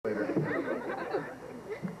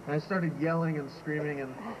And I started yelling and screaming,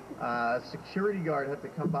 and a security guard had to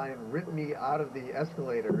come by and rip me out of the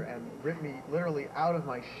escalator and rip me literally out of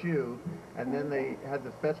my shoe. And then they had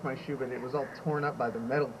to fetch my shoe, but it was all torn up by the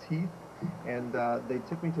metal teeth. And they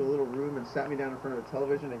took me to a little room and sat me down in front of a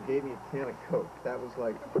television and gave me a can of Coke. That was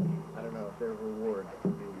like, I don't know, their reward for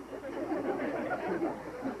me.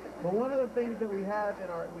 But one of the things that we had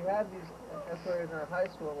these escalators in our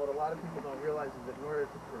high school, and what a lot of people don't realize is that in order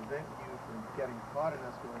to prevent you from getting caught in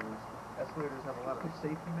escalators have a lot of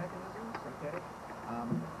safety mechanisms, okay?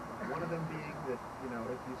 One of them being that, you know,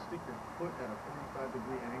 if you stick your foot at a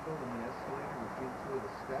 45-degree angle in the escalator between two of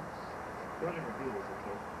the steps, don't ever do this,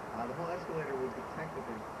 okay? The whole escalator will detect that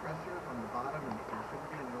there's pressure on the bottom and there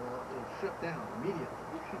shouldn't be, and it'll shut down immediately.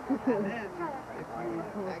 And then, if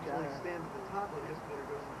you actually stand at the top where the escalator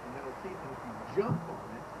goes into the metal teeth, and if you jump on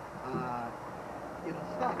it, it'll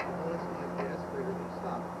stop. The escalator will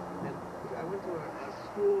stop. And I went to a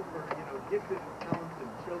school for, you know, gifted and talented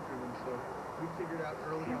children, and so we figured out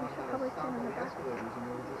early on how to stop all the escalators, and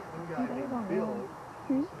there was this one guy named Bill,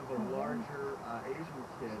 sort of a larger Asian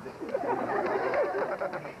kid.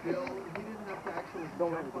 Bill, he didn't have to actually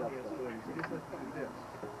jump on the escalators, he just had to do this.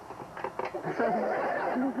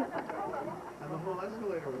 And the whole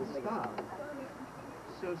escalator would stop.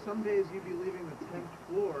 So some days you'd be leaving the 10th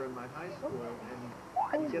floor in my high school,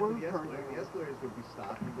 and you get to the escalator, and the escalators would be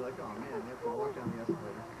stopped, and you'd be like, oh man, you have to walk down the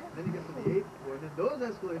escalator. And then you get to the 8th floor, and then those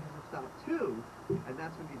escalators would stop too, and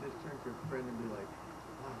that's when you just turn to your friend and be like,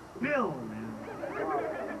 oh, Bill, man.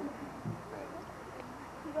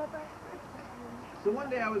 So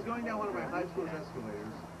one day I was going down one of my high school's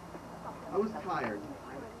escalators. I was tired.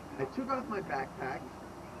 I took off my backpack,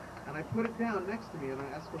 and I put it down next to me on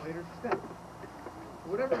an escalator step.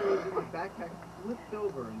 For whatever reason, my backpack flipped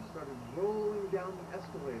over and started rolling down the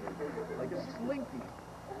escalator like a slinky.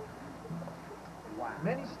 Wow.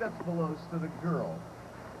 Many steps below stood a girl.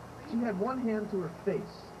 She had one hand to her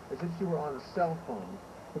face, as if she were on a cell phone,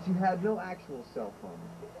 but she had no actual cell phone.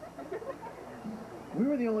 We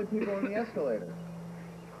were the only people on the escalator.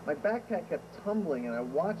 My backpack kept tumbling, and I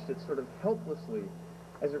watched it sort of helplessly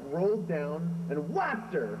as it rolled down and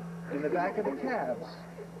whapped her in the back of the cabs.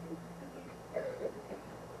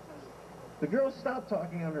 The girl stopped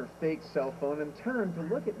talking on her fake cell phone and turned to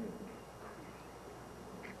look at me.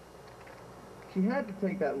 She had to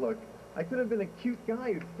take that look. I could have been a cute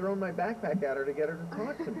guy who'd thrown my backpack at her to get her to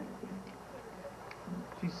talk to me.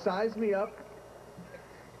 She sized me up,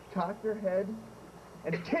 cocked her head,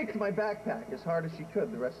 and kicked my backpack as hard as she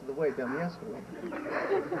could the rest of the way down the escalator.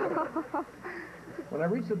 When I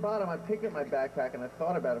reached the bottom, I picked up my backpack and I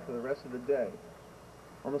thought about it for the rest of the day.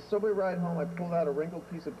 On the subway ride home, I pulled out a wrinkled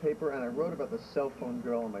piece of paper and I wrote about the cell phone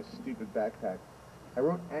girl in my stupid backpack. I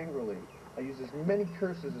wrote angrily. I used as many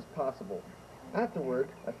curses as possible. Afterward,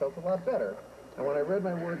 I felt a lot better. And when I read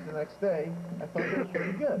my words the next day, I felt it was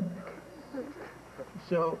pretty good.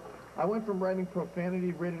 So, I went from writing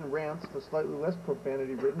profanity-ridden rants to slightly less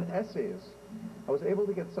profanity-ridden essays. I was able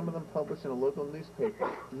to get some of them published in a local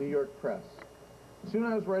newspaper, New York Press. Soon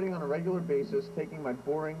I was writing on a regular basis, taking my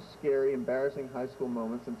boring, scary, embarrassing high school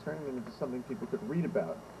moments and turning them into something people could read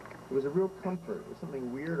about. It was a real comfort. If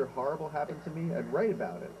something weird or horrible happened to me, I'd write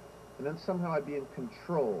about it. And then somehow I'd be in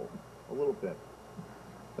control, a little bit.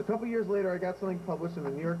 A couple years later, I got something published in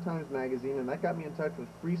the New York Times Magazine, and that got me in touch with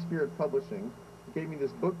Free Spirit Publishing. It gave me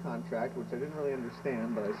this book contract, which I didn't really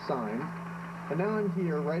understand, but I signed. And now I'm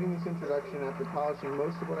here, writing this introduction after polishing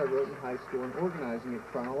most of what I wrote in high school and organizing it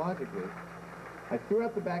chronologically. I threw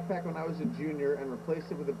out the backpack when I was a junior and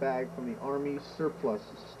replaced it with a bag from the Army surplus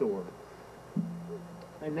store.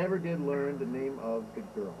 I never did learn the name of the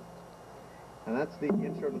girl. And that's the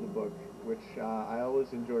intro to the book, which I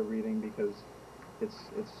always enjoy reading because it's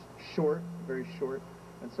short, very short,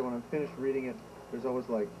 and so when I'm finished reading it, there's always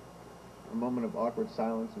like a moment of awkward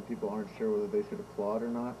silence and people aren't sure whether they should applaud or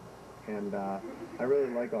not, and I really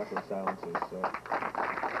like awkward silences, so...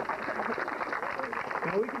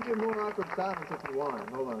 Now we can do more awkward silence if you want.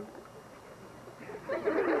 Hold on.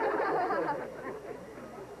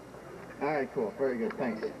 All right, cool. Very good.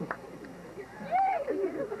 Thanks.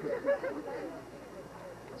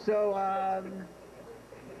 So,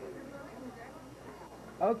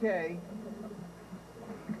 okay.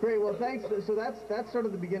 Great. Well, thanks. So that's sort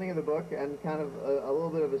of the beginning of the book and kind of a little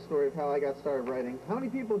bit of a story of how I got started writing. How many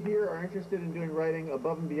people here are interested in doing writing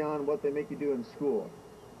above and beyond what they make you do in school?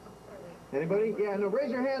 Anybody? Yeah, no, raise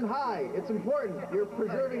your hand high. It's important. You're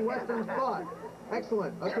preserving Western thought.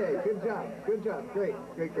 Excellent. Okay, good job. Good job. Great,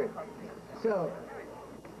 great, great. So,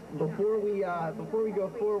 before we go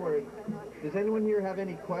forward, does anyone here have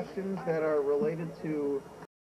any questions that are related to